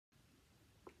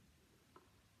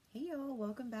y'all,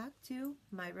 welcome back to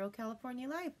My Real California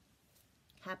Life.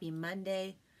 Happy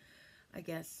Monday. I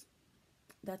guess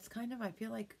that's kind of, I feel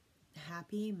like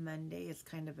happy Monday is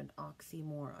kind of an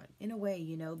oxymoron in a way,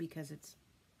 you know, because it's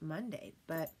Monday.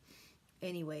 But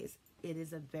anyways, it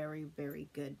is a very, very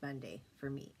good Monday for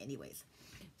me anyways.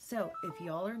 So if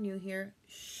y'all are new here,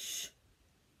 shh,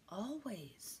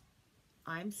 always.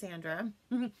 I'm Sandra.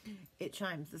 It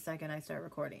chimes the second I start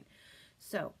recording.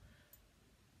 So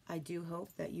I do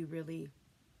hope that you really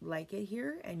like it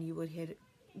here and you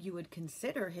would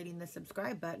consider hitting the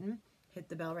subscribe button, hit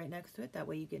the bell right next to it. That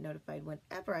way you get notified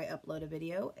whenever I upload a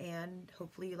video, and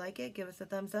hopefully you like it. Give us a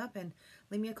thumbs up and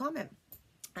leave me a comment.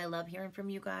 I love hearing from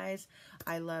you guys.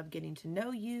 I love getting to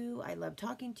know you. I love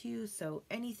talking to you. So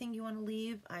anything you want to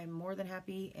leave, I'm more than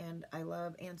happy, and I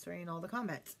love answering all the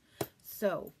comments.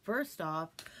 So first off,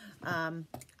 I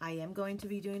am going to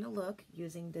be doing a look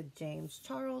using the James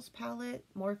Charles Palette,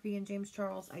 Morphe and James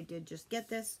Charles. I did just get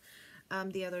this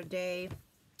the other day.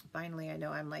 Finally, I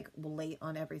know I'm like late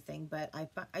on everything, but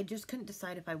I just couldn't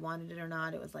decide if I wanted it or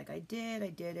not. It was like I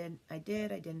didn't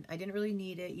really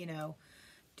need it, you know.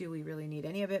 Do we really need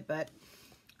any of it? But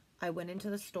I went into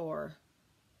the store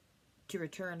to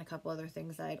return a couple other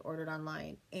things I had ordered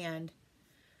online, and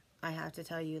I have to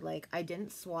tell you, like, I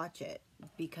didn't swatch it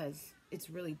because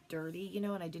it's really dirty, you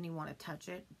know, and I didn't even want to touch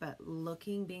it. But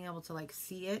being able to, like,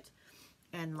 see it,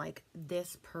 and, like,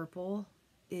 this purple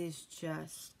is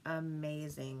just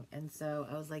amazing. And so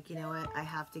I was like, you know what? I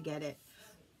have to get it.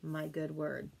 My good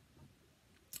word.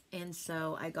 And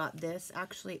so I got this,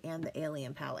 actually, and the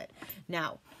Alien palette.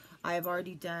 Now, I've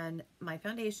already done my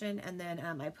foundation, and then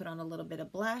I put on a little bit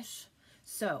of blush.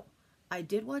 So I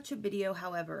did watch a video,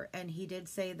 however, and he did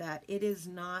say that it is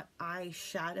not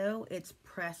eyeshadow, it's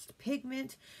pressed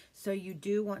pigment. So you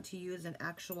do want to use an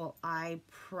actual eye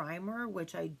primer,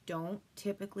 which I don't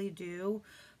typically do,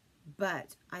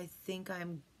 but I think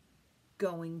I'm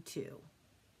going to.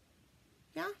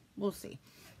 Yeah, we'll see.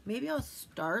 Maybe I'll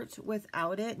start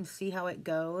without it and see how it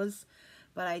goes,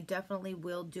 but I definitely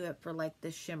will do it for like the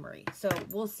shimmery. So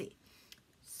we'll see.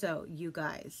 So you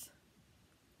guys,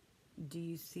 do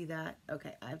you see that?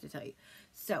 Okay, I have to tell you.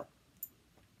 So,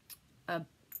 a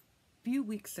few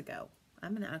weeks ago,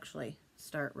 I'm going to actually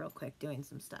start real quick doing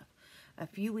some stuff. A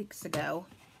few weeks ago,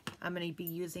 I'm going to be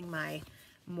using my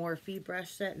Morphe brush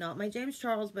set. Not my James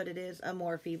Charles, but it is a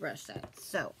Morphe brush set.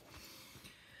 So,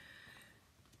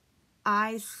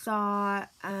 I saw,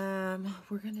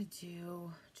 we're going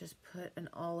to just put an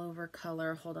all-over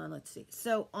color. Hold on, let's see.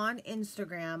 So, on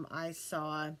Instagram, I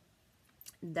saw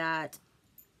that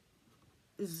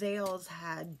Zales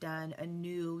had done a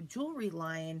new jewelry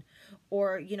line,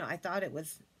 or, you know, I thought it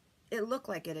looked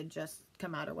like it had just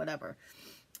come out or whatever.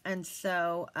 And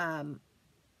so, I'm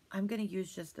going to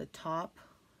use just the top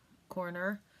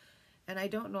corner, and I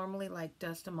don't normally like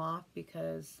dust them off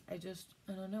because I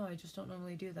don't know, I just don't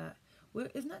normally do that.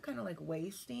 Isn't that kind of like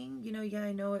wasting? You know, yeah,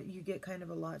 I know you get kind of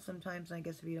a lot sometimes, I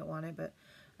guess, if you don't want it, but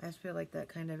I just feel like that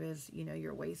kind of is, you know,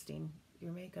 you're wasting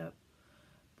your makeup.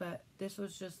 But this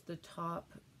was just the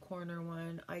top corner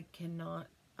one.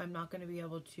 I'm not going to be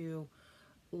able to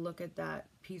look at that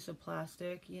piece of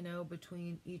plastic, you know,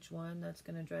 between each one. That's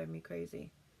going to drive me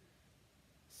crazy.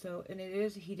 So, and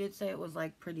he did say it was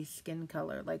like pretty skin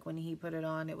color. Like when he put it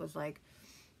on, it was like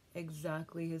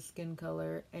exactly his skin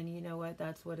color. And you know what?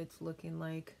 That's what it's looking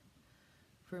like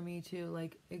for me too.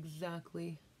 Like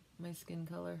exactly my skin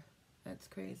color. That's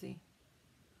crazy.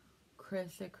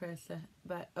 Crissa.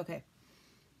 But okay.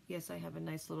 Yes, I have a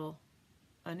nice little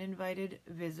uninvited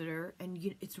visitor, and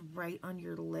it's right on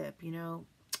your lip, you know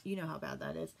how bad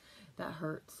that is. That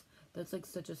hurts. That's like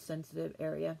such a sensitive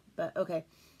area. But okay,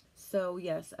 so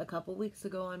yes, a couple weeks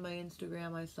ago on my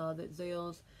Instagram, I saw that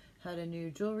Zales had a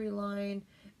new jewelry line,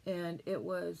 and it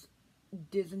was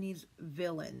Disney's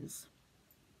Villains,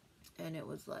 and it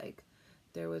was like,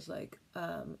 there was like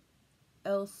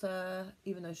Elsa,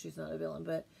 even though she's not a villain,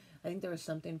 but I think there was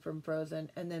something from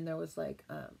Frozen, and then there was like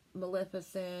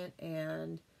Maleficent,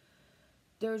 and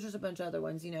there was just a bunch of other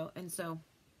ones, you know. And so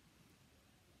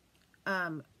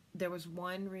there was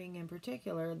one ring in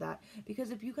particular that, because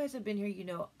if you guys have been here, you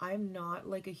know I'm not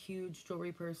like a huge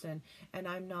jewelry person, and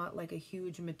I'm not like a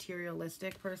huge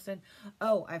materialistic person.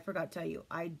 Oh, I forgot to tell you,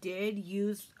 I did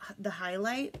use the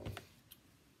highlight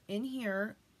in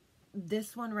here,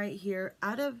 this one right here,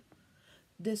 out of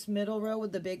this middle row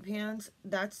with the big pans.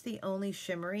 That's the only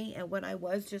shimmery, and when I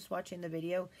was just watching the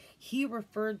video, he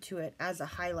referred to it as a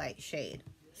highlight shade.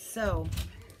 So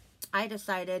I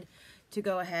decided to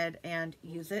go ahead and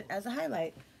use it as a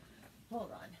highlight.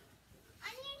 Hold on. I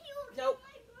need you to Nope.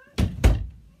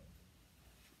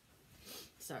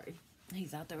 Sorry.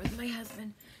 He's out there with my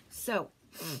husband. So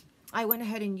I went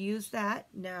ahead and used that.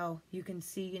 Now you can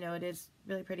see, you know, it is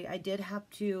really pretty. I did have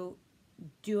to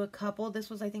do a couple. This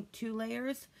was, I think, 2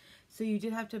 layers. So you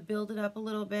did have to build it up a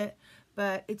little bit,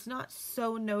 but it's not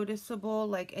so noticeable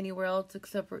like anywhere else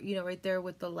except for, you know, right there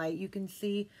with the light you can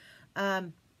see.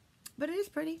 But it is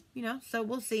pretty, you know, so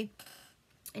we'll see.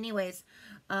 Anyways,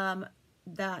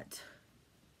 that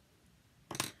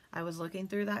I was looking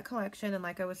through that collection, and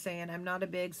like I was saying, I'm not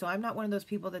one of those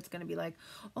people that's going to be like,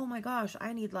 oh my gosh,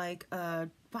 I need like a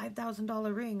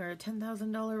 $5,000 ring or a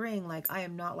 $10,000 ring. Like, I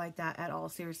am not like that at all.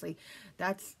 Seriously,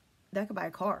 that could buy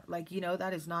a car. Like, you know,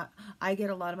 that is not, I get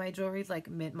a lot of my jewelry like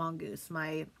Mint Mongoose,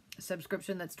 my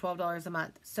subscription that's $12 a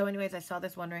month. So anyways, I saw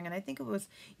this one ring and I think it was,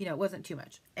 you know, it wasn't too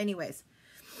much. Anyways,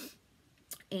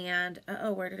 and,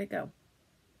 oh, where did it go?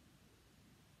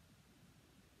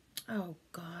 Oh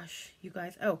gosh, you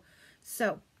guys. Oh,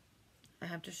 so I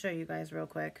have to show you guys real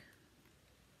quick.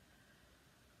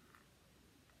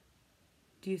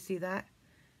 Do you see that?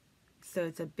 So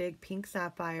it's a big pink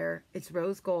sapphire. It's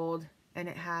rose gold, and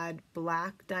it had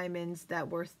black diamonds that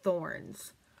were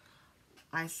thorns.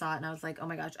 I saw it and I was like, oh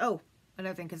my gosh. Oh,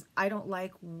 another thing, because I don't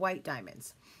like white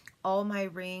diamonds. All my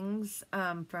rings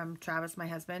from Travis, my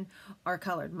husband, are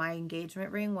colored. My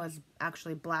engagement ring was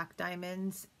actually black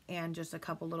diamonds and just a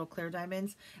couple little clear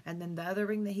diamonds. And then the other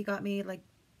ring that he got me like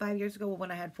 5 years ago when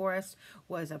I had Forrest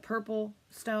was a purple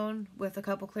stone with a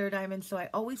couple clear diamonds. So I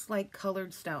always like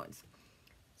colored stones.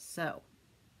 So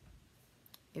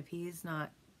if he's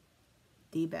not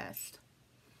the best,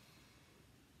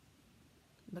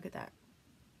 look at that.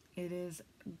 It is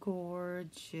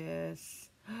gorgeous.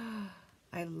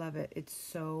 I love it. It's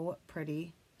so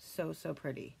pretty. So, so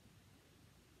pretty.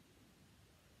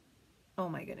 Oh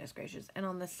my goodness gracious. And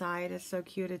on the side is so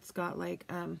cute. It's got like,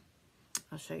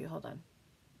 I'll show you. Hold on.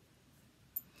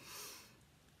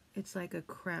 It's like a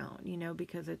crown, you know,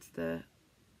 because it's the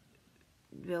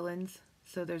villains.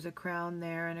 So there's a crown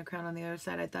there and a crown on the other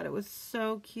side. I thought it was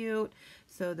so cute.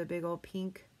 So the big old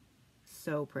pink,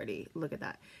 so pretty. Look at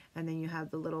that. And then you have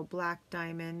the little black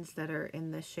diamonds that are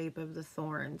in the shape of the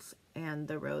thorns and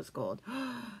the rose gold.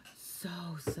 So,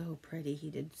 so pretty. He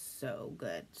did so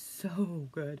good. So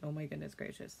good. Oh my goodness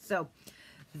gracious. So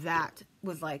that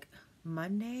was like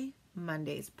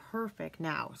Monday's perfect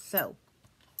now. So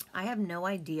I have no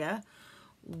idea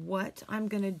what I'm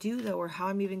going to do though, or how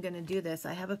I'm even going to do this.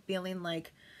 I have a feeling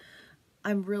like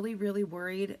I'm really, really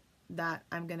worried that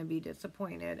I'm going to be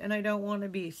disappointed, and I don't want to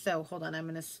be. So hold on. I'm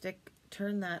going to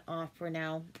turn that off for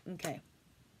now. Okay.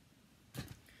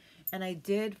 And I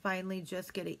did finally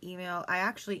just get an email. I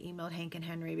actually emailed Hank and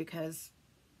Henry because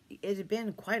it had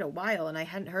been quite a while and I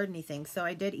hadn't heard anything. So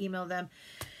I did email them,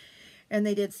 and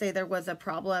they did say there was a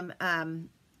problem,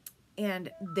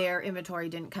 and their inventory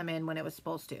didn't come in when it was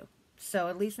supposed to. So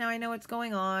at least now I know what's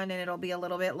going on, and it'll be a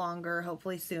little bit longer,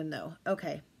 hopefully soon though.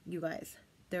 Okay, you guys,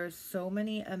 there's so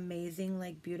many amazing,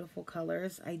 like, beautiful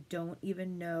colors. I don't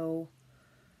even know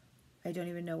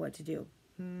what to do.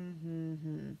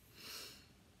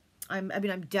 I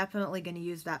mean, I'm definitely going to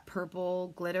use that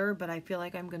purple glitter, but I feel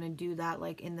like I'm going to do that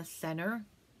like in the center.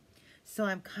 So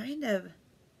I'm kind of,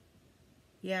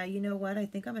 yeah, you know what? I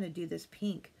think I'm going to do this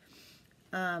pink.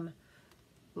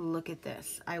 Look at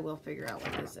this. I will figure out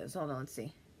what this is. Hold on, let's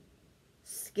see.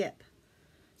 Skip.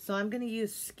 So I'm going to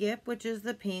use Skip, which is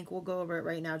the pink. We'll go over it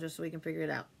right now just so we can figure it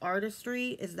out.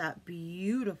 Artistry is that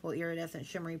beautiful iridescent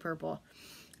shimmery purple.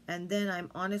 And then I'm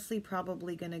honestly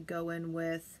probably going to go in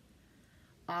with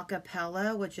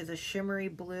Acapella, which is a shimmery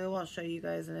blue. I'll show you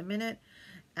guys in a minute,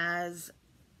 as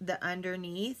the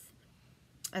underneath.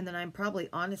 And then I'm probably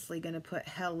honestly going to put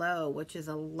Hello, which is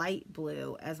a light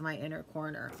blue, as my inner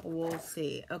corner. We'll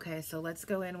see. Okay, so let's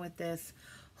go in with this.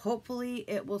 Hopefully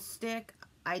it will stick.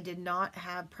 I did not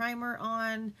have primer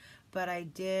on, but I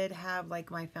did have like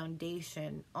my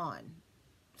foundation on.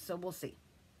 So we'll see.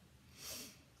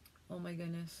 Oh my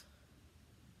goodness.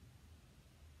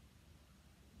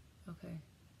 Okay.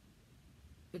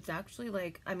 It's actually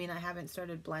like, I mean, I haven't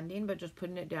started blending, but just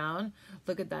putting it down.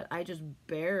 Look at that. I just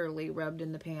barely rubbed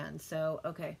in the pan. So,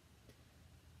 okay.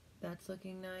 That's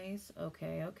looking nice.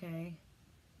 Okay, okay.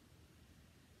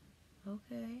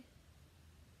 Okay.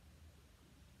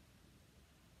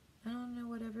 I don't know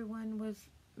what everyone was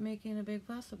making a big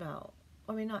fuss about.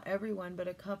 I mean, not everyone, but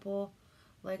a couple.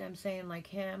 Like I'm saying, like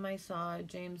him, I saw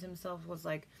James himself was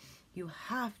like, you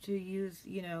have to use,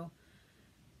 you know,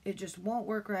 it just won't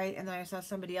work right. And then I saw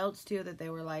somebody else too that they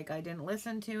were like, I didn't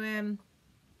listen to him,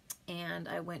 and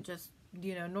I went just,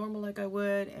 you know, normal like I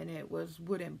would, and it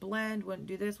wouldn't blend, wouldn't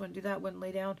do this, wouldn't do that, wouldn't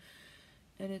lay down.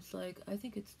 And it's like, I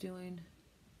think it's doing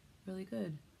really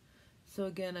good. So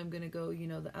again, I'm going to go, you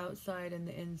know, the outside and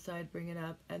the inside, bring it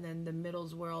up, and then the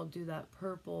middle's where I'll do that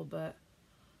purple, but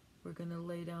we're going to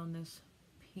lay down this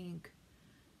pink.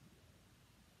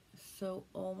 So,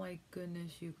 oh my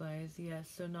goodness, you guys,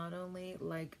 yes. So not only,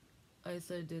 like I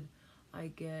said, did I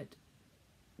get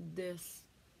this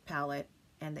palette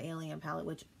and the Alien palette,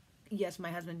 which, yes,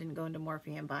 my husband didn't go into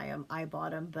Morphe and buy them. I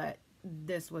bought them, but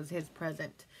this was his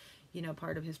present, you know,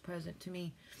 part of his present to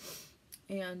me.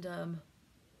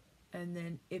 And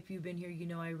then if you've been here, you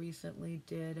know I recently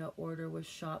did an order with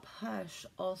Shop Hush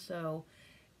also,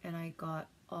 and I got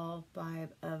all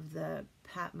 5 of the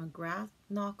Pat McGrath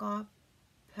knockoff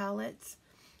palettes.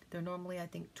 They're normally, I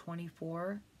think,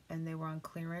 $24, and they were on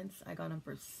clearance. I got them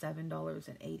for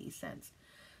 $7.80.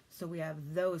 So we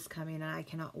have those coming, and I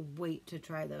cannot wait to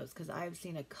try those, because I've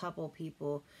seen a couple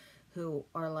people who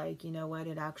are like, you know what,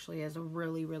 it actually is a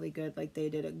really, really good, like they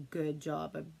did a good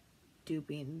job of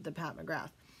duping the Pat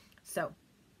McGrath. So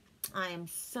I am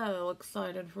so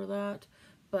excited for that.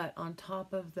 But on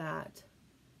top of that,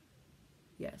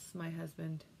 yes, my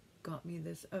husband got me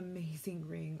this amazing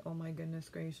ring. Oh my goodness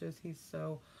gracious, he's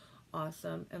so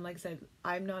awesome. And like I said,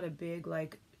 I'm not a big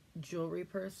like jewelry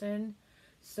person,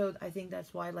 so I think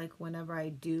that's why, like, whenever I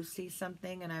do see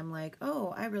something and I'm like,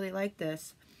 oh, I really like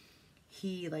this,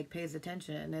 he like pays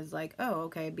attention and is like, oh,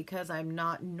 okay, because I'm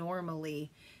not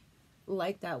normally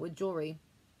like that with jewelry.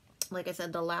 Like I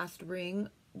said, the last ring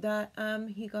that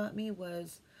he got me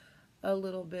was a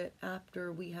little bit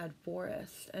after we had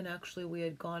Forrest, and actually we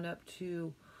had gone up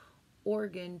to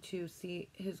Oregon to see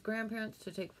his grandparents,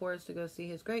 to take Forrest to go see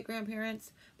his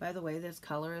great-grandparents. By the way, this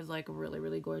color is like really,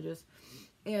 really gorgeous.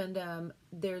 And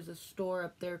there's a store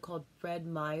up there called Fred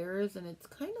Meyer's, and it's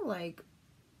kind of like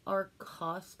our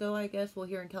Costco, I guess. Well,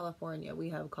 here in California we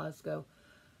have Costco,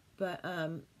 but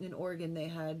in Oregon they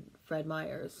had Fred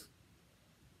Meyer's.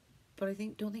 But I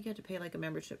don't think you have to pay like a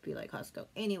membership fee like Costco.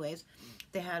 Anyways,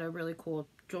 they had a really cool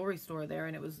jewelry store there,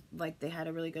 and it was like they had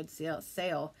a really good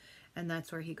sale, and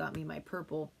that's where he got me my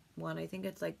purple one. I think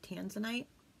it's like Tanzanite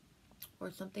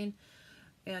or something,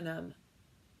 and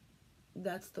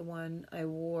that's the one I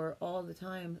wore all the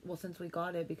time. Well, since we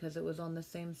got it, because it was on the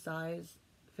same size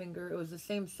finger. It was the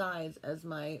same size as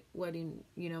my wedding,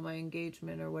 you know, my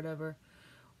engagement or whatever,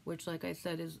 which, like I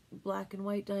said, is black and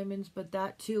white diamonds. But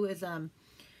that too is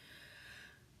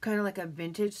kind of like a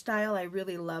vintage style. I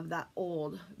really love that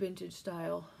old vintage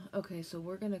style. Okay, so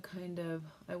we're gonna kind of,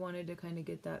 I wanted to kind of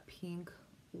get that pink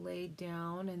laid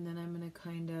down, and then I'm gonna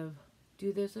kind of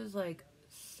do this as like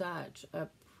such a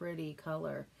pretty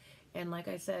color. And like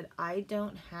I said, I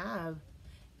don't have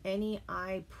any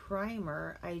eye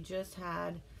primer. I just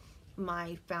had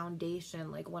my foundation.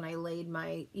 Like when I laid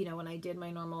my, you know, when I did my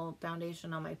normal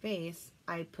foundation on my face,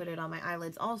 I put it on my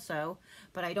eyelids also,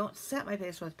 but I don't set my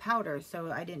face with powder, so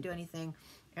I didn't do anything.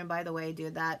 And by the way,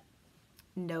 dude, that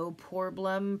No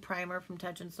Problem primer from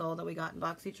Touch and Soul that we got in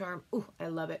BoxyCharm, ooh, I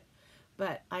love it.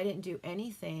 But I didn't do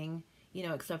anything, you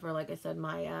know, except for, like I said,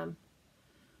 my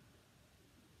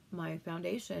my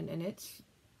foundation, and it's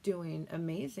doing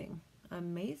amazing.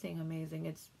 Amazing.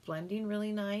 It's blending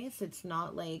really nice. It's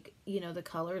not like, you know, the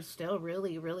color is still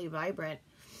really, really vibrant.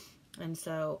 And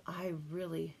so I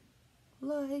really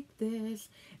like this.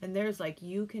 And there's like,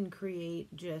 you can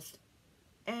create just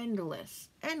endless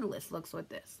looks with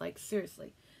this. Like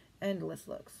seriously, endless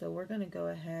looks. So we're going to go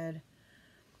ahead.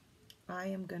 I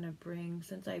am going to bring,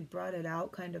 since I brought it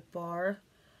out kind of far,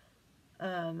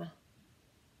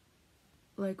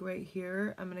 like right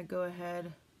here, I'm going to go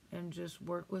ahead and just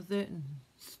work with it and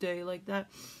stay like that.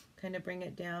 Kind of bring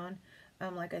it down.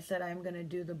 Like I said, I'm going to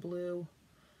do the blue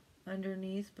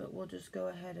underneath, but we'll just go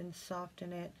ahead and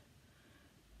soften it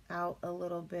out a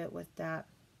little bit with that,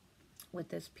 with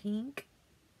this pink.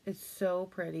 It's so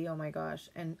pretty, oh my gosh,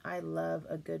 and I love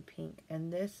a good pink,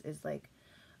 and this is like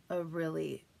a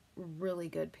really, really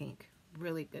good pink.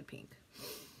 Really good pink.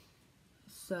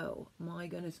 So, my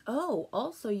goodness. Oh,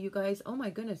 also, you guys, oh my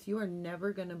goodness, you are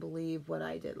never going to believe what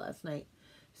I did last night.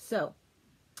 So,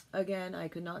 again, I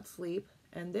could not sleep.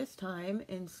 And this time,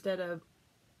 instead of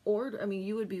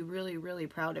you would be really, really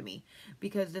proud of me.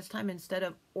 Because this time, instead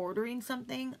of ordering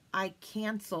something, I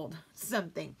canceled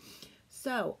something.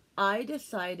 So, I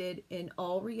decided, in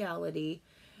all reality,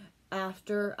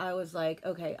 after I was like,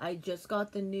 okay, I just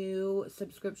got the new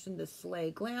subscription, the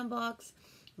Slay Glam Box.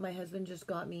 My husband just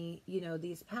got me, you know,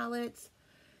 these palettes.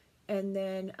 And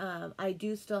then I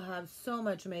do still have so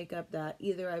much makeup that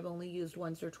either I've only used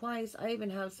once or twice. I even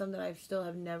have some that I still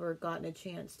have never gotten a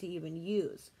chance to even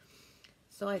use.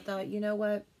 So I thought, you know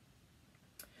what?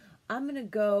 I'm going to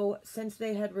go, since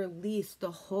they had released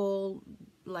the whole,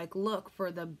 like, look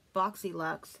for the Boxy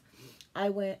Luxe, I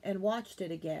went and watched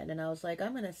it again, and I was like,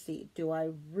 I'm gonna see, do I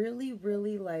really,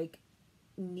 really like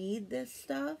need this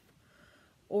stuff?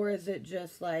 Or is it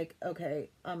just like, okay,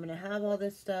 I'm gonna have all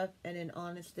this stuff, and in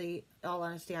honesty, all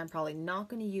honesty, I'm probably not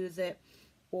gonna use it,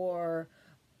 or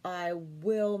I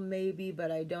will maybe,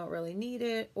 but I don't really need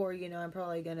it, or you know, I'm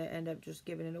probably gonna end up just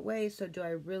giving it away. So do I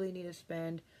really need to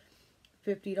spend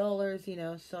 $50? You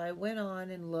know, so I went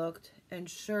on and looked, and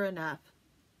sure enough,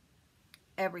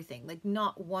 everything, like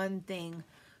not one thing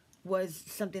was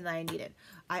something that I needed.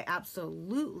 I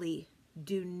absolutely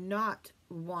do not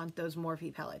want those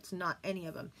Morphe pellets, not any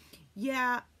of them.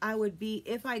 Yeah, I would be,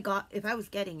 if I was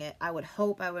getting it, I would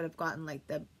hope I would have gotten like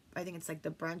the, I think it's like the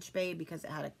brunch bay because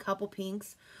it had a couple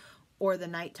pinks, or the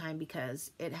nighttime because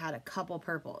it had a couple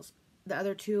purples. The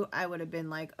other two, I would have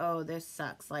been like, oh, this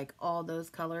sucks, like all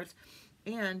those colors.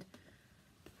 And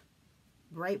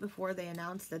right before they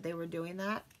announced that they were doing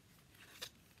that,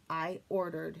 I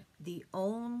ordered the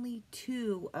only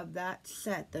two of that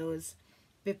set, those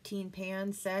 15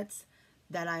 pan sets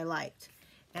that I liked.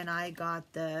 And I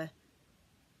got the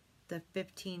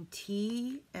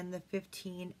 15T and the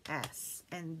 15S.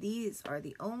 And these are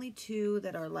the only two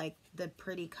that are like the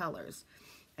pretty colors.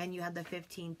 And you have the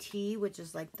 15T, which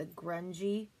is like the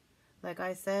grungy, like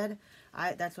I said.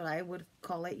 That's what I would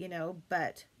call it, you know,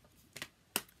 but...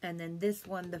 And then this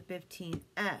one, the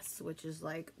 15S, which is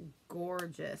like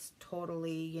gorgeous,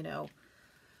 totally, you know,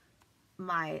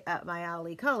 my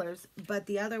alley colors. But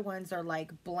the other ones are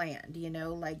like bland, you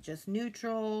know, like just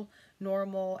neutral,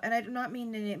 normal. And I do not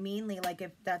mean it meanly, like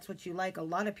if that's what you like. A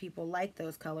lot of people like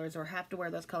those colors or have to wear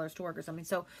those colors to work or something.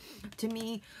 So to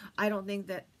me, I don't think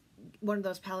that one of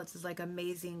those palettes is like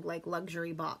amazing, like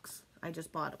luxury box. I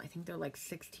just bought them. I think they're like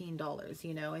 $16,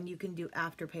 you know, and you can do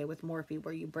Afterpay with Morphe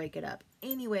where you break it up.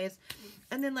 Anyways,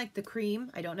 and then like the cream,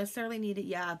 I don't necessarily need it.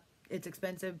 Yeah, it's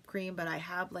expensive cream, but I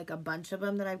have like a bunch of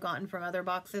them that I've gotten from other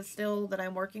boxes still that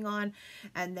I'm working on.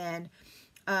 And then,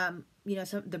 you know,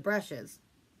 the brushes,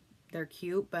 they're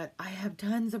cute, but I have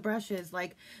tons of brushes.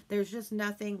 Like there's just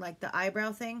nothing like the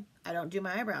eyebrow thing. I don't do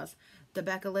my eyebrows. The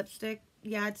Becca lipstick,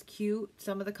 yeah, it's cute,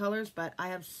 some of the colors, but I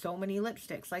have so many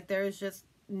lipsticks. Like there is just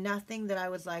nothing that I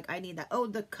was like, I need that. Oh,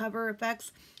 the Cover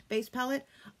FX base palette.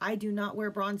 I do not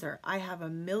wear bronzer. I have a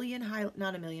million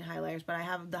not a million highlighters, but I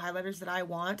have the highlighters that I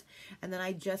want. And then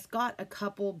I just got a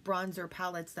couple bronzer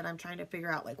palettes that I'm trying to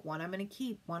figure out. Like one I'm going to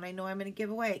keep, one I know I'm going to give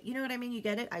away. You know what I mean? You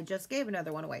get it? I just gave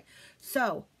another one away.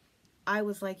 So I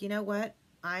was like, you know what?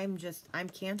 I'm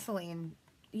canceling.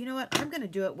 You know what? I'm going to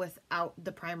do it without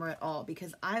the primer at all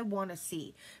because I want to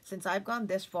see. Since I've gone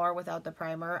this far without the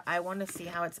primer, I want to see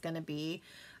how it's going to be.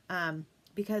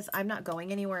 Because I'm not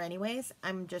going anywhere anyways.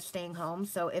 I'm just staying home.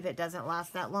 So if it doesn't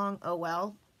last that long, oh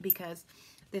well. Because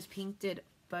this pink did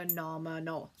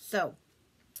phenomenal. So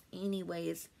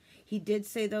anyways, he did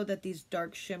say though that these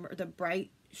dark shimmer, the bright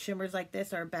shimmers like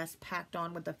this are best packed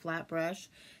on with a flat brush.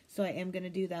 So I am going to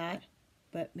do that.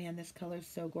 But man, this color is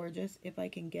so gorgeous. If I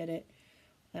can get it.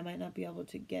 I might not be able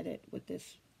to get it with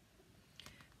this.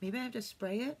 Maybe I have to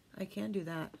spray it. I can do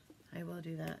that. I will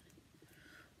do that.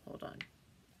 Hold on.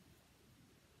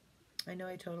 I know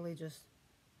I totally just...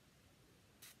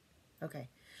 Okay.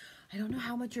 I don't know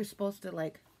how much you're supposed to,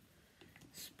 like,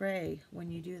 spray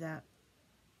when you do that.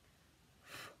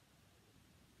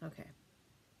 Okay.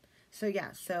 So,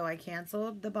 yeah. So, I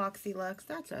canceled the Boxy Luxe.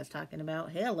 That's what I was talking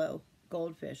about. Hello.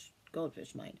 Goldfish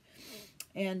mind.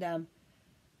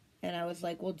 And I was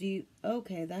like, well,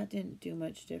 okay, that didn't do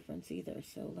much difference either.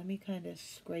 So let me kind of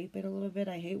scrape it a little bit.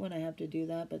 I hate when I have to do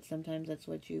that, but sometimes that's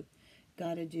what you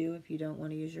got to do if you don't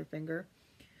want to use your finger.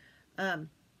 The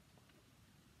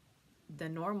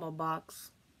normal box,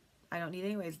 I don't need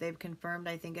anyways. They've confirmed,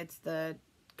 I think it's the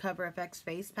Cover FX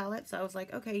face palette. So I was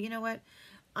like, okay, you know what?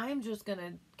 I'm just going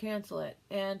to cancel it.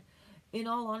 And in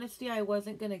all honesty, I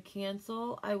wasn't going to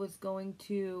cancel. I was going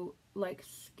to, like,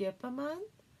 skip a month.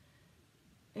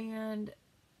 And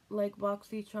like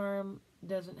BoxyCharm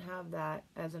doesn't have that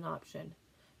as an option.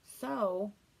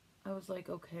 So I was like,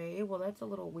 okay, well that's a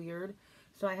little weird.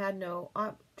 So I had no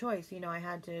choice, you know, I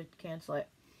had to cancel it.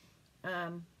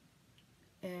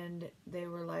 And they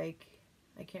were like,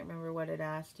 I can't remember what it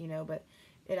asked, you know, but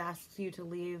it asks you to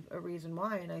leave a reason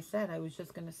why. And I said I was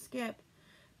just going to skip.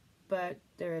 But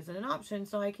there isn't an option,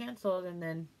 so I canceled, and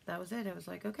then that was it. I was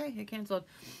like, okay, I canceled.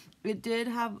 It did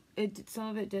have, some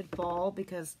of it did fall,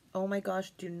 because, oh my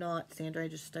gosh, do not, Sandra, I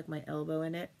just stuck my elbow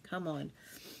in it. Come on.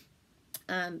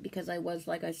 Because I was,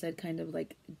 like I said, kind of,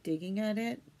 like, digging at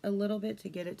it a little bit to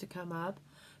get it to come up.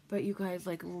 But you guys,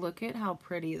 like, look at how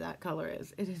pretty that color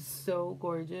is. It is so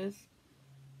gorgeous.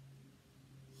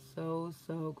 So,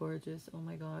 so gorgeous. Oh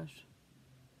my gosh.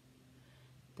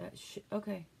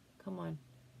 Okay, come on.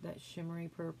 That shimmery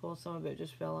purple, some of it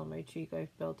just fell on my cheek. I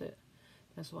felt it.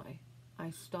 That's why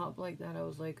I stopped like that. I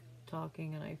was like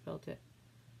talking and I felt it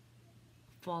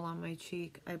fall on my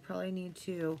cheek. I probably need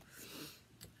to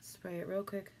spray it real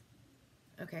quick.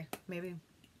 Okay, maybe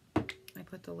I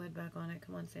put the lid back on it.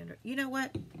 Come on, Sandra. You know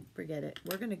what? Forget it.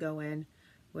 We're going to go in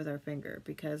with our finger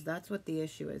because that's what the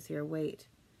issue is here. Wait.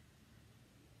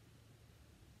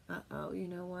 Uh-oh, you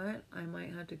know what? I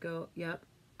might have to go. Yep,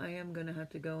 I am going to have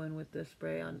to go in with this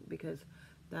spray on because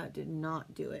that did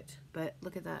not do it. But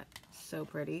look at that. So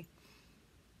pretty.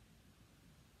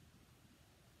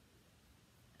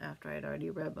 After I'd already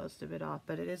rubbed most of it off.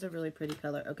 But it is a really pretty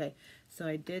color. Okay, so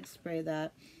I did spray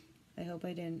that. I hope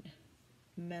I didn't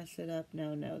mess it up.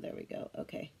 No, there we go.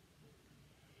 Okay.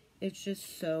 It's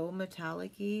just so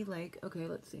metallic-y. Like, okay,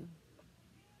 let's see.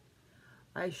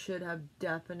 I should have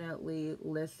definitely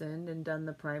listened and done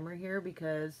the primer here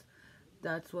because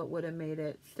that's what would have made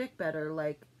it stick better,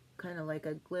 like kind of like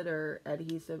a glitter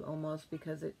adhesive almost,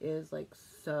 because it is like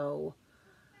so,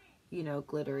 you know,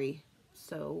 glittery.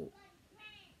 So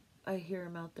I hear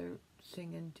him out there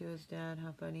singing to his dad.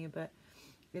 How funny. But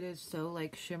it is so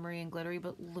like shimmery and glittery,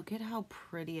 but look at how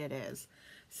pretty it is.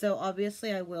 So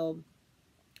obviously I will,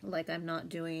 like, I'm not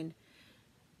doing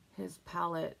his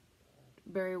palette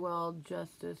very well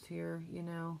justice here, you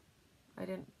know. I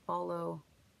didn't follow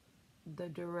the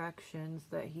directions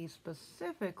that he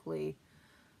specifically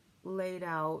laid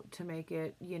out to make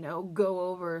it, you know, go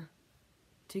over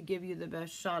to give you the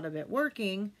best shot of it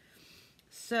working.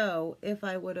 So if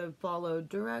I would have followed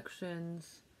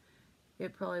directions,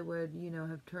 it probably would, you know,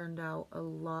 have turned out a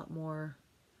lot more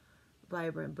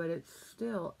vibrant, but it's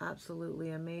still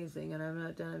absolutely amazing. And I'm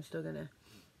not done. I'm still gonna,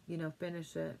 you know,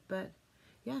 finish it. But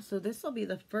yeah, so this will be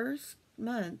the first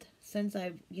month since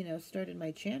I've, you know, started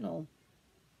my channel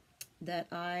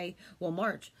that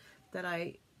March, that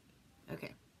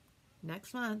okay,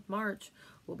 next month, March,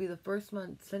 will be the first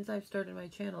month since I've started my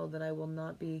channel that I will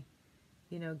not be,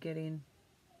 you know, getting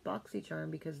BoxyCharm,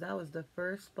 because that was the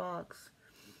first box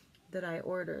that I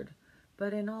ordered.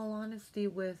 But in all honesty,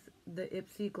 with the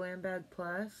Ipsy Glam Bag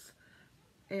Plus,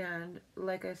 and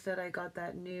like I said, I got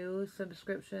that new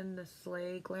subscription, the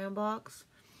Slay Glam Box,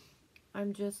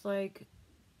 I'm just like,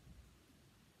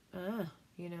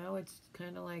 you know, it's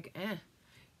kind of like,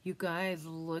 You guys,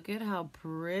 look at how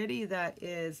pretty that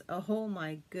is. Oh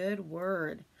my good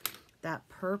word. That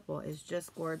purple is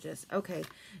just gorgeous. Okay,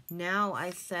 now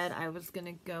I said I was going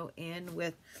to go in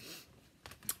with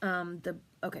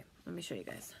okay, let me show you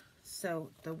guys.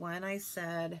 So the one I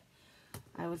said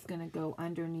I was going to go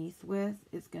underneath with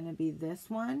is going to be this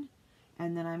one.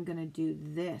 And then I'm going to do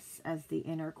this as the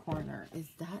inner corner. Is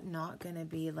that not going to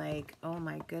be like, oh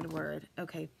my good word.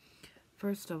 Okay,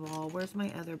 first of all, where's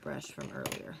my other brush from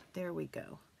earlier? There we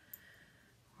go.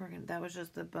 That was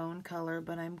just the bone color,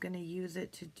 but I'm going to use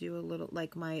it to do a little,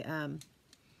 like my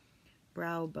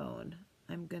brow bone.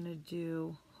 I'm going to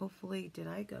do, hopefully, did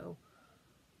I go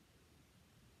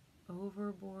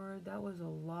overboard? That was a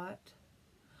lot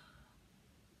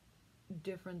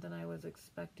different than I was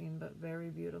expecting, but very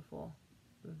beautiful.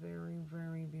 Very,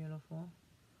 very beautiful.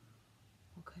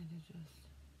 I'll kind of just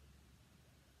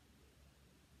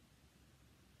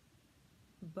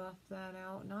buff that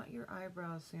out. Not your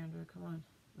eyebrows, Sandra. Come on.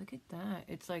 Look at that.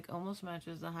 It's like almost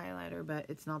matches the highlighter, but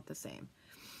it's not the same.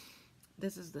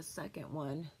 This is the second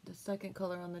one. The second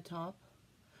color on the top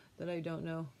that I don't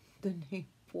know the name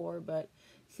for, but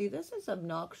see, this is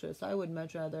obnoxious. I would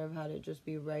much rather have had it just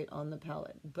be right on the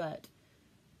palette, but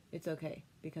it's okay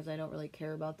because I don't really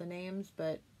care about the names,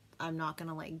 but I'm not going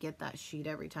to like get that sheet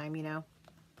every time, you know.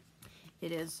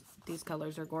 It is, these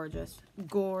colors are gorgeous.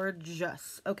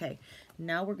 Gorgeous. Okay,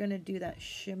 now we're going to do that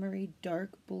shimmery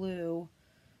dark blue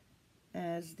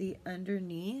as the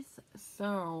underneath.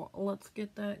 So let's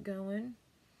get that going.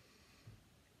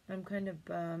 I'm kind of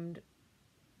bummed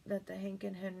that the Hank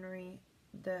and Henry,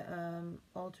 the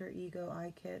alter ego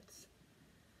eye kits,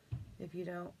 if you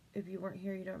weren't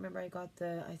here, you don't remember, I got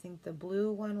I think the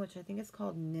blue one, which I think is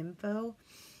called Nympho,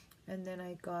 and then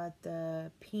I got the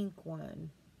pink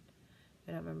one.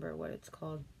 I don't remember what it's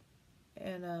called.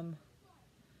 And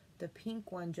the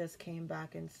pink one just came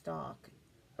back in stock,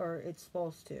 or it's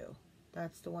supposed to.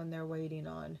 That's the one they're waiting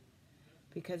on,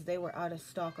 because they were out of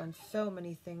stock on so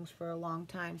many things for a long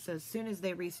time. So as soon as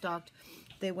they restocked,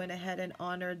 they went ahead and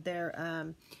honored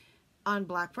their on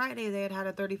Black Friday, they had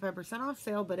a 35% off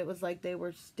sale, but it was like they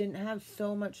didn't have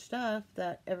so much stuff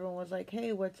that everyone was like,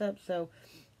 hey, what's up? So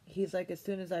he's like, as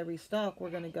soon as I restock, we're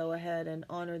going to go ahead and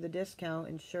honor the discount.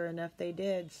 And sure enough, they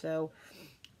did. So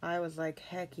I was like,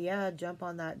 heck yeah, jump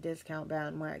on that discount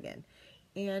bandwagon.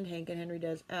 And Hank and Henry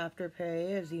does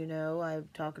Afterpay, as you know.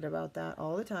 I've talked about that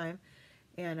all the time.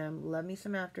 And love me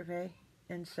some Afterpay.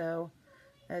 And so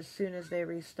as soon as they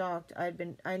restocked,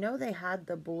 I know they had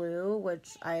the blue, which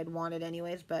I had wanted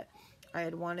anyways, but I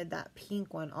had wanted that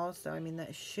pink one also. I mean,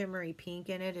 that shimmery pink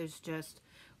in it is just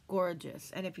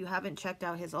gorgeous. And if you haven't checked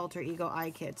out his alter ego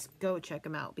eye kits, go check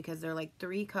them out, because they're like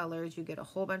 3 colors. You get a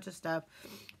whole bunch of stuff,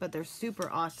 but they're super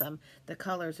awesome. The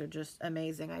colors are just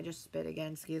amazing. I just spit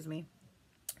again, excuse me.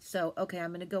 So, okay,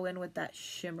 I'm going to go in with that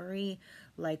shimmery,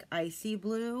 like icy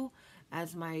blue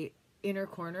as my inner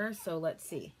corner. So let's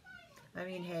see. I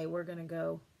mean, hey, we're going to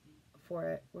go for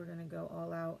it. We're going to go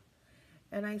all out.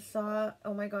 And I saw,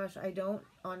 oh my gosh, I don't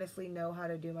honestly know how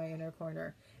to do my inner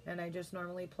corner. And I just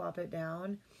normally plop it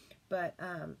down. But,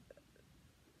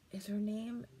 is her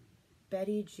name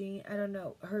Betty Jean? I don't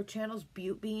know. Her channel's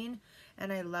Butte Bean,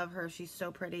 and I love her. She's so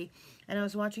pretty. And I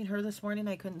was watching her this morning.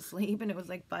 I couldn't sleep, and it was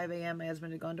like 5 a.m. My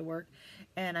husband had gone to work,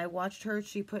 and I watched her.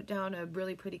 She put down a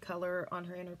really pretty color on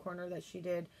her inner corner that she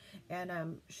did,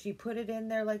 and she put it in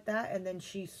there like that, and then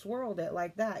she swirled it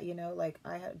like that, you know, like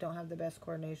I don't have the best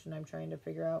coordination. I'm trying to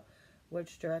figure out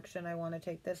which direction I want to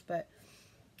take this, but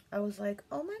I was like,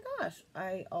 oh my gosh,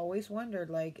 I always wondered,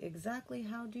 like, exactly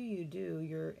how do you do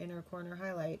your inner corner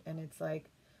highlight? And it's like,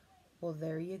 well,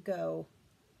 there you go.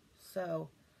 So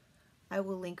I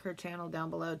will link her channel down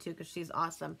below too, because she's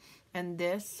awesome. And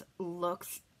this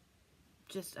looks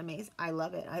just amazing. I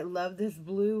love it. I love this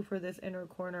blue for this inner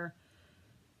corner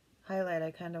highlight.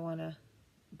 I kind of want to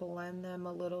blend them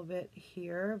a little bit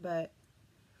here, but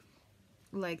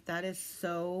like, that is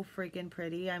so freaking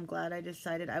pretty. I'm glad I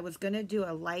decided. I was going to do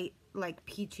a light, like,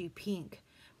 peachy pink,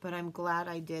 but I'm glad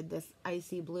I did this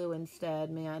icy blue instead,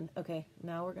 man. Okay,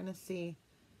 now we're going to see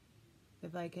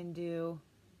if I can do,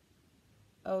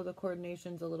 oh, the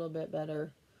coordination's a little bit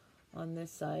better on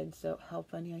this side. So, how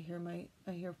funny.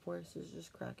 I hear Forrest is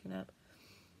just cracking up.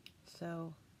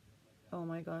 So, oh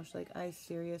my gosh, like, I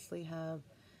seriously have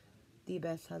the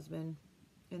best husband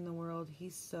in the world.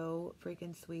 He's so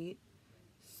freaking sweet.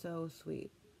 So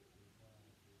sweet.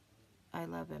 I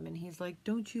love him. And he's like,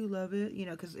 don't you love it? You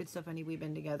know, because it's so funny. We've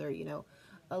been together, you know,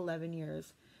 11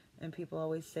 years. And people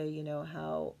always say, you know,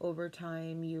 how over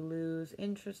time you lose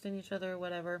interest in each other or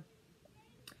whatever.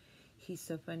 He's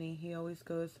so funny. He always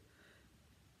goes,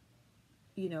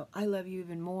 you know, I love you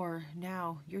even more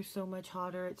now. You're so much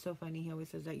hotter. It's so funny. He always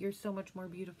says that. You're so much more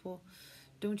beautiful.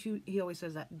 Don't you? He always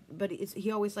says that. But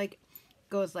he always like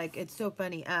goes like, it's so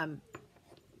funny.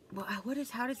 Well,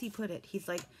 how does he put it? He's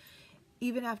like,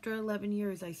 even after 11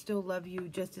 years, I still love you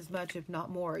just as much, if not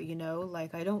more, you know,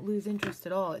 like, I don't lose interest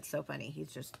at all. It's so funny.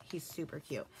 He's super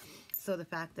cute. So the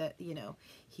fact that, you know,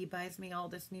 he buys me all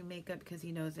this new makeup because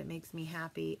he knows it makes me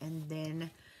happy, and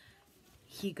then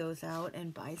he goes out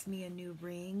and buys me a new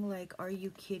ring. Like, are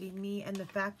you kidding me? And the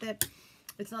fact that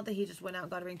it's not that he just went out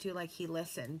and got a ring too, like, he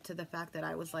listened to the fact that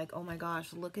I was like, oh my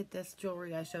gosh, look at this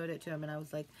jewelry. I showed it to him, and I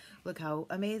was like, look how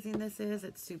amazing this is.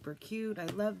 It's super cute. I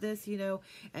love this, you know.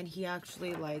 And he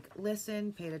actually, like,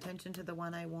 listened, paid attention to the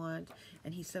one I want.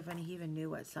 And he's so funny. He even knew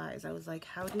what size. I was like,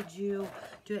 how did you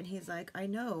do it? And he's like, I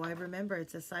know. I remember.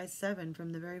 It's a size 7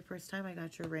 from the very first time I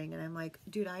got your ring. And I'm like,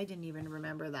 dude, I didn't even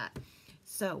remember that.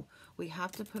 So we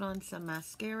have to put on some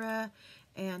mascara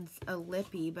and a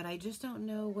lippy, but I just don't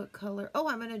know what color. Oh,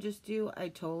 I'm going to just do, I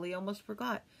totally almost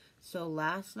forgot. So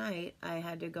last night I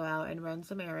had to go out and run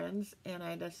some errands, and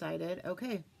I decided,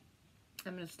 okay,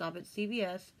 I'm going to stop at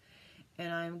CVS,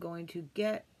 and I'm going to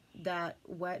get that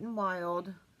Wet n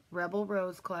Wild Rebel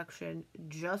Rose collection,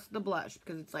 just the blush,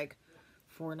 because it's like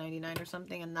 $4.99 or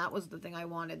something, and that was the thing I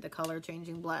wanted, the color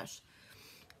changing blush.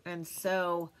 And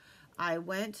so I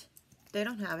went, they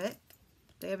don't have it.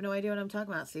 They have no idea what I'm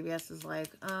talking about. CVS is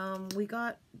like, we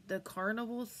got the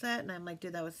Carnival set. And I'm like,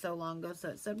 dude, that was so long ago. So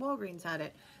it said Walgreens had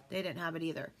it. They didn't have it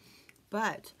either.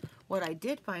 But what I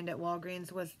did find at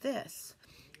Walgreens was this.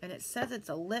 And it says it's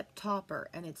a lip topper.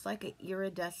 And it's like an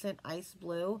iridescent ice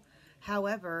blue.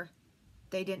 However,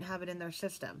 they didn't have it in their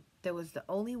system. There was the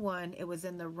only one. It was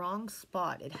in the wrong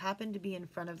spot. It happened to be in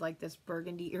front of like this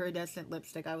burgundy iridescent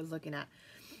lipstick I was looking at.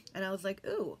 And I was like,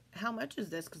 ooh, how much is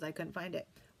this? Because I couldn't find it.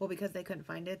 Well, because they couldn't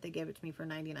find it, they gave it to me for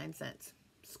 99 cents.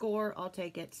 Score, I'll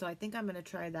take it. So I think I'm going to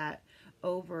try that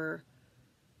over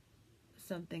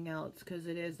something else, because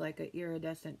it is like an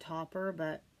iridescent topper,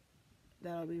 but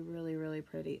that'll be really, really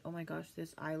pretty. Oh my gosh,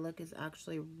 this eye look is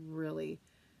actually really,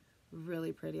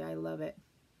 really pretty. I love it.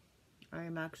 I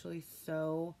am actually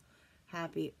so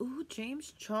happy. Ooh,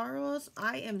 James Charles.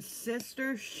 I am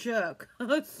sister shook.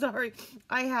 Sorry.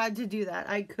 I had to do that.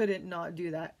 I couldn't not do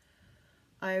that.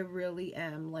 I really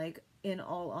am. Like, in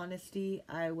all honesty,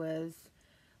 I was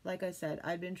like I said,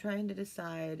 I've been trying to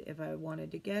decide if I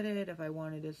wanted to get it, if I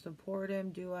wanted to support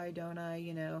him, do I, don't I,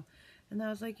 you know. And I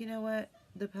was like, you know what?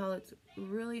 The palette's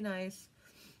really nice.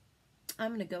 I'm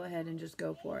going to go ahead and just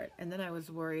go for it. And then I was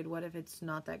worried, what if it's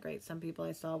not that great? Some people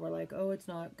I saw were like, oh, it's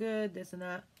not good, this and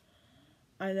that.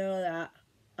 I know that.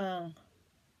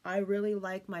 I really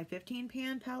like my 15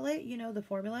 pan palette, you know, the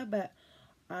formula, but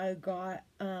I got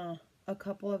a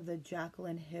couple of the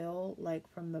Jaclyn Hill,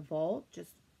 like from the vault,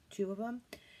 just 2 of them.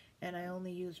 And I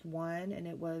only used 1, and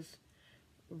it was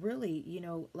really, you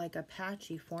know, like a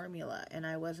patchy formula, and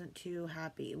I wasn't too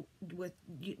happy with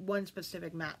one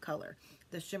specific matte color.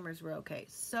 The shimmers were okay,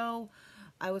 so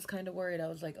I was kind of worried. I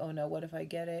was like, oh no, what if I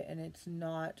get it and it's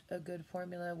not a good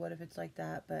formula? What if it's like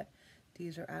that? But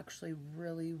these are actually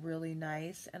really, really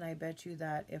nice, and I bet you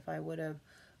that if I would have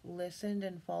listened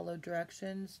and followed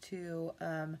directions to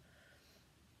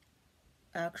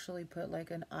actually put like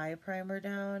an eye primer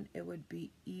down, it would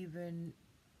be even,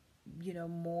 you know,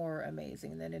 more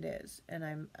amazing than it is. And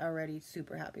I'm already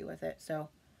super happy with it. So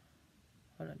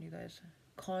hold on, you guys.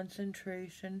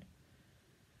 Concentration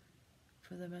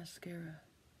for the mascara.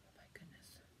 Oh my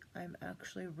goodness, I'm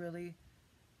actually really,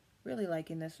 really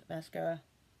liking this mascara.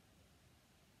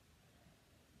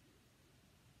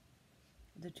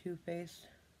 The Too Faced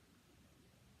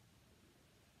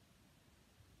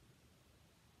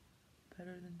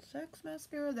Better Than Sex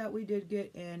mascara that we did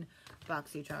get in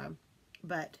BoxyCharm.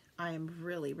 But I am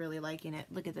really, really liking it.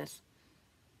 Look at this.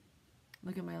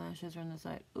 Look at my lashes on the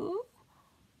side. Ooh.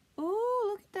 Ooh,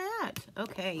 look at that.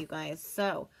 Okay, you guys.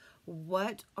 So,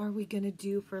 what are we going to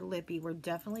do for Lippy? We're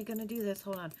definitely going to do this.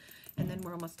 Hold on. And then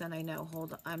we're almost done. I know.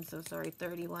 Hold on. I'm so sorry.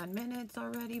 31 minutes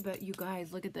already. But you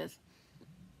guys, look at this.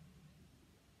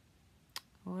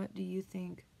 What do you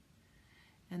think?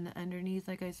 And the underneath,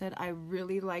 like I said, I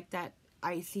really like that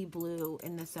icy blue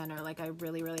in the center. Like, I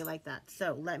really, really like that.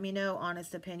 So let me know,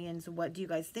 honest opinions. What do you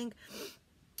guys think?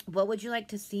 What would you like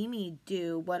to see me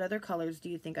do? What other colors do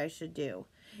you think I should do?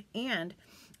 And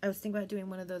I was thinking about doing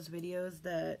one of those videos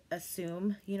that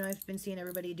assume, you know, I've been seeing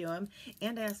everybody do them.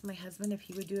 And I asked my husband if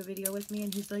he would do a video with me,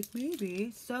 and he's like,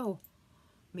 maybe. So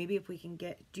maybe if we can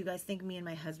get, do you guys think me and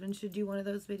my husband should do one of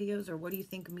those videos? Or what do you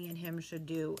think me and him should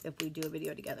do if we do a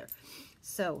video together?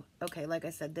 So, okay, like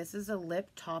I said, this is a lip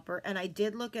topper. And I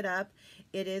did look it up.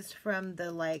 It is from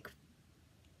the, like,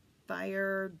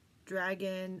 Fire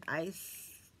Dragon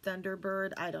Ice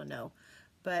Thunderbird. I don't know.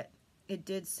 But it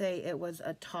did say it was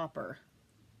a topper.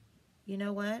 You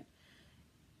know what?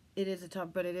 It is a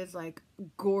top, but it is like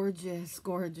gorgeous,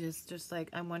 gorgeous. Just like,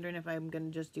 I'm wondering if I'm going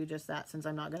to just do just that since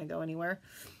I'm not going to go anywhere.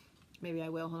 Maybe I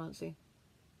will. Hold on, see.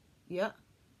 Yeah.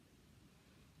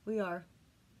 We are.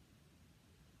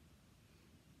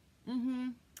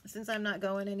 Since I'm not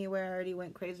going anywhere, I already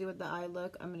went crazy with the eye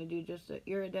look. I'm going to do just an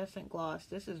iridescent gloss.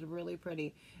 This is really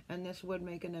pretty. And this would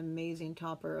make an amazing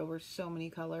topper over so many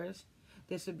colors.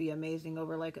 This would be amazing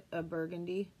over like a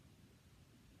burgundy.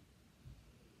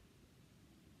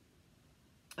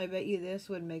 I bet you this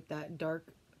would make that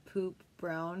dark poop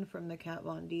brown from the Kat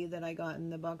Von D that I got in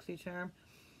the BoxyCharm.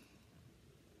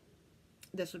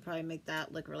 This would probably make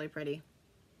that look really pretty.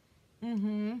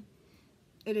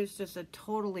 It is just a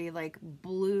totally like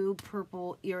blue,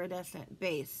 purple, iridescent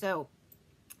base. So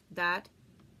that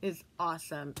is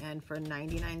awesome. And for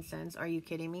 99 cents, are you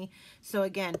kidding me? So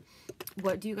again,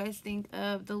 what do you guys think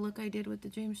of the look I did with the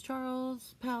James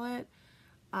Charles palette?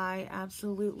 I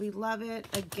absolutely love it.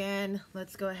 Again,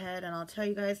 let's go ahead and I'll tell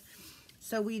you guys.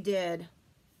 So we did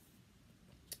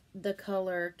the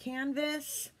color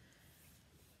Canvas,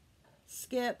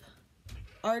 Skip,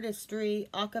 Artistry,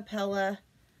 Acapella,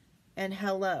 and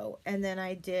Hello. And then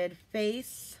I did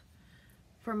Face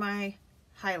for my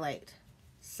highlight.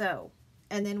 So,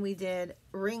 and then we did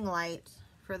Ring Light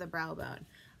for the brow bone.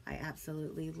 I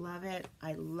absolutely love it.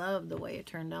 I love the way it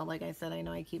turned out. Like I said, I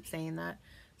know I keep saying that.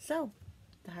 So,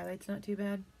 the highlight's not too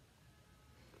bad.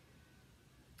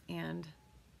 And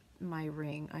my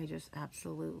ring, I just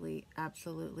absolutely,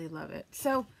 absolutely love it.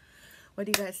 So, what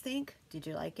do you guys think? Did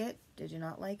you like it? Did you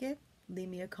not like it? Leave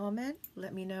me a comment.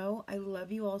 Let me know. I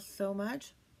love you all so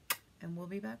much. And we'll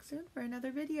be back soon for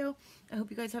another video. I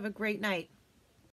hope you guys have a great night.